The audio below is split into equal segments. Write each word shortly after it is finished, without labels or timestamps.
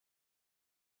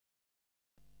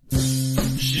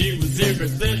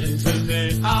everything to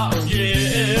me. Oh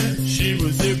yeah, she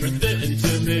was everything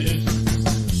to me.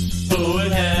 Boy,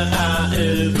 had I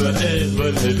ever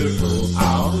let her go,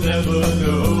 I'll never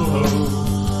know.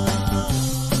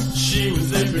 She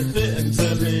was everything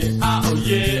to me. Oh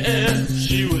yeah,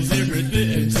 she was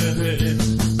everything to me.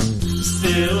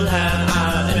 Still, had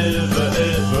I ever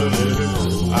let her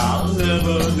go, I'll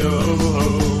never know.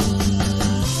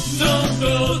 Don't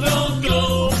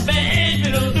go, baby,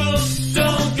 don't go.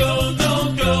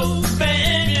 Don't go,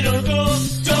 baby, don't go.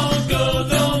 Don't go,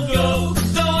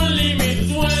 don't leave me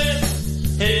this way.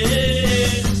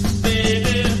 Hey,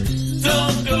 baby,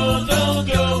 don't go,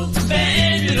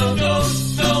 baby, don't go.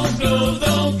 Don't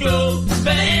go,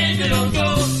 baby, don't go.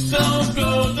 Don't go,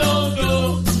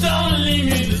 don't leave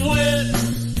me this way.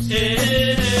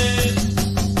 Hey,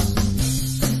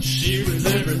 she was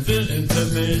everything to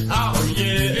me. Oh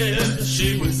yeah, she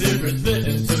was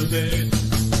everything to me.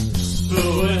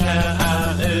 Boy, had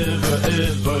I ever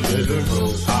let her go,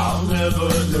 I'll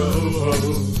never know.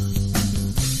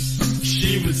 She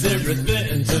was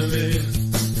everything to me.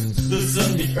 The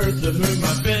sun, the earth, the moon,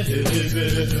 my baby.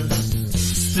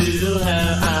 Still,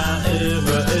 had I